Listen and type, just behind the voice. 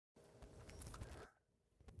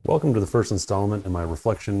Welcome to the first installment in my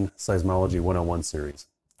Reflection Seismology 101 series.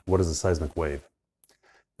 What is a seismic wave?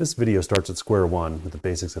 This video starts at square one with the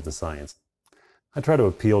basics of the science. I try to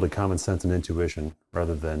appeal to common sense and intuition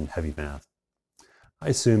rather than heavy math. I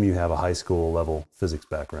assume you have a high school level physics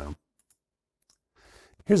background.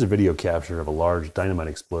 Here's a video capture of a large dynamite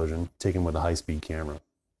explosion taken with a high-speed camera.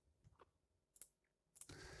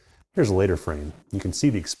 Here's a later frame. You can see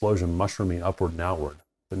the explosion mushrooming upward and outward.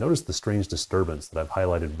 But notice the strange disturbance that I've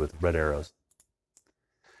highlighted with red arrows.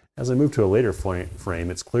 As I move to a later frame,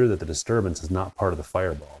 it's clear that the disturbance is not part of the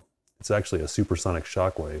fireball. It's actually a supersonic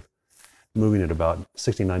shock wave, moving at about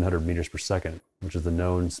 6,900 meters per second, which is the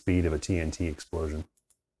known speed of a TNT explosion.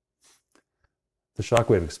 The shock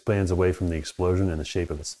wave expands away from the explosion in the shape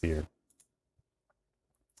of a sphere.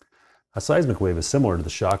 A seismic wave is similar to the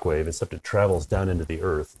shock wave, except it travels down into the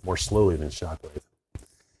earth more slowly than shock wave.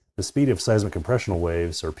 The speed of seismic compressional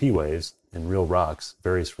waves, or P waves, in real rocks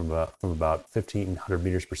varies from about 1,500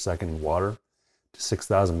 meters per second in water to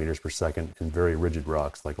 6,000 meters per second in very rigid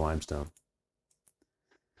rocks like limestone.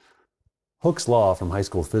 Hooke's law from high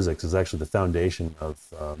school physics is actually the foundation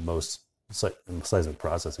of most seismic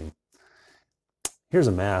processing. Here's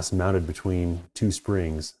a mass mounted between two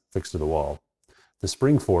springs fixed to the wall. The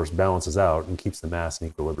spring force balances out and keeps the mass in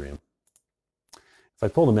equilibrium. If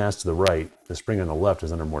I pull the mass to the right, the spring on the left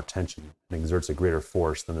is under more tension and exerts a greater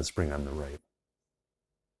force than the spring on the right.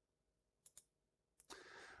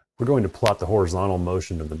 We're going to plot the horizontal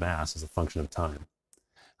motion of the mass as a function of time.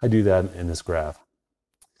 I do that in this graph.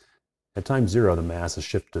 At time zero, the mass is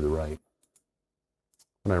shifted to the right.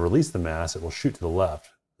 When I release the mass, it will shoot to the left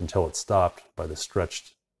until it's stopped by the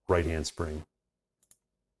stretched right-hand spring.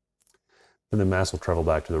 Then the mass will travel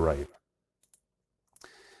back to the right.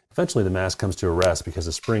 Eventually, the mass comes to a rest because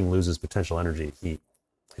the spring loses potential energy and heat.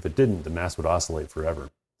 If it didn't, the mass would oscillate forever.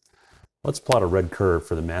 Let's plot a red curve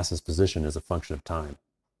for the mass's position as a function of time.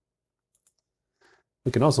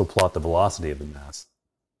 We can also plot the velocity of the mass.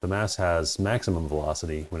 The mass has maximum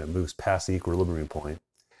velocity when it moves past the equilibrium point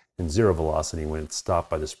and zero velocity when it's stopped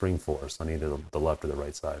by the spring force on either the left or the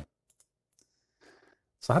right side.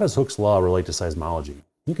 So how does Hooke's law relate to seismology?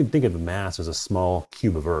 You can think of the mass as a small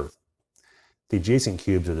cube of Earth. The adjacent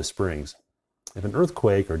cubes are the springs. If an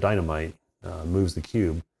earthquake or dynamite moves the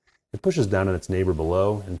cube, it pushes down on its neighbor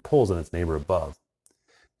below and pulls on its neighbor above.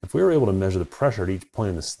 If we were able to measure the pressure at each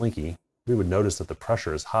point in the Slinky, we would notice that the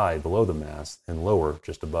pressure is high below the mass and lower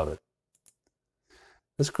just above it.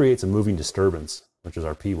 This creates a moving disturbance, which is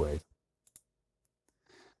our P wave.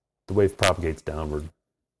 The wave propagates downward.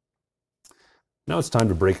 Now it's time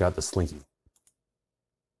to break out the Slinky.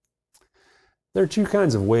 There are two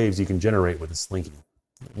kinds of waves you can generate with a Slinky.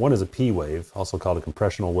 One is a P wave, also called a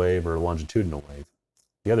compressional wave or a longitudinal wave.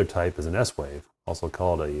 The other type is an S wave, also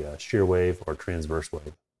called a shear wave or transverse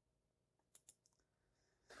wave.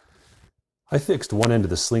 I fixed one end of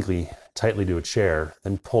the Slinky tightly to a chair,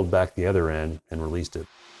 then pulled back the other end and released it.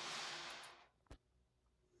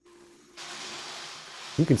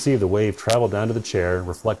 You can see the wave travel down to the chair,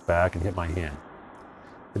 reflect back, and hit my hand.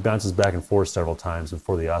 It bounces back and forth several times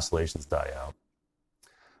before the oscillations die out.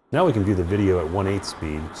 Now we can view the video at 1/8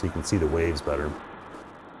 speed so you can see the waves better.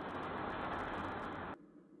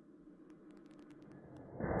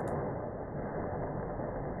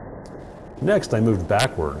 Next, I moved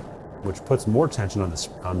backward, which puts more tension on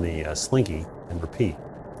the Slinky, and repeat.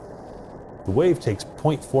 The wave takes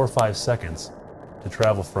 0.45 seconds to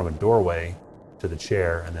travel from a doorway to the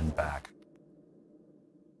chair and then back.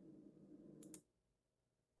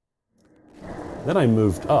 Then I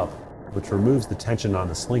moved up, which removes the tension on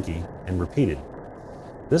the Slinky, and repeated.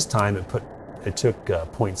 This time it took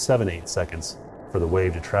 0.78 seconds for the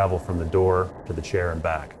wave to travel from the door to the chair and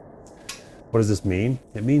back. What does this mean?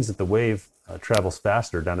 It means that the wave travels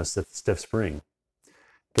faster down a stiff spring.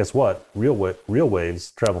 Guess what? Real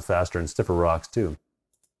waves travel faster in stiffer rocks too.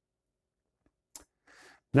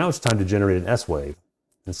 Now it's time to generate an S wave.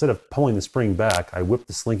 Instead of pulling the spring back, I whip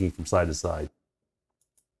the Slinky from side to side.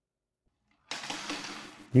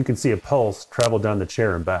 You can see a pulse travel down the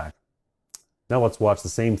chair and back. Now let's watch the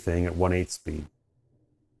same thing at 1/8 speed.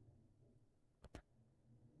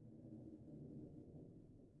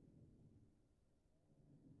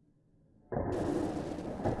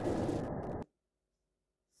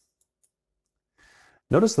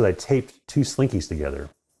 Notice that I taped two Slinkies together.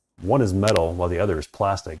 One is metal while the other is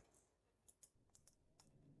plastic.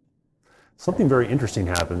 Something very interesting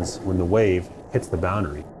happens when the wave hits the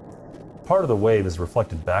boundary. Part of the wave is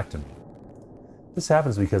reflected back to me. This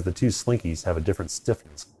happens because the two Slinkies have a different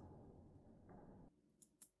stiffness.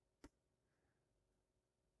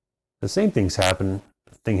 The same things happen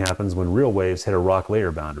thing happens when real waves hit a rock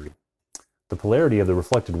layer boundary. The polarity of the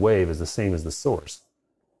reflected wave is the same as the source.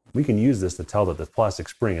 We can use this to tell that the plastic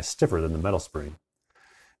spring is stiffer than the metal spring.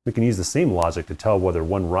 We can use the same logic to tell whether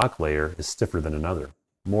one rock layer is stiffer than another.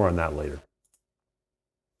 More on that later.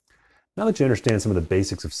 Now that you understand some of the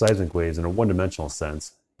basics of seismic waves in a one-dimensional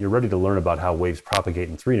sense, you're ready to learn about how waves propagate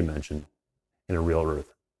in 3 dimensions in a real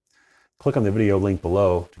Earth. Click on the video link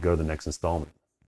below to go to the next installment.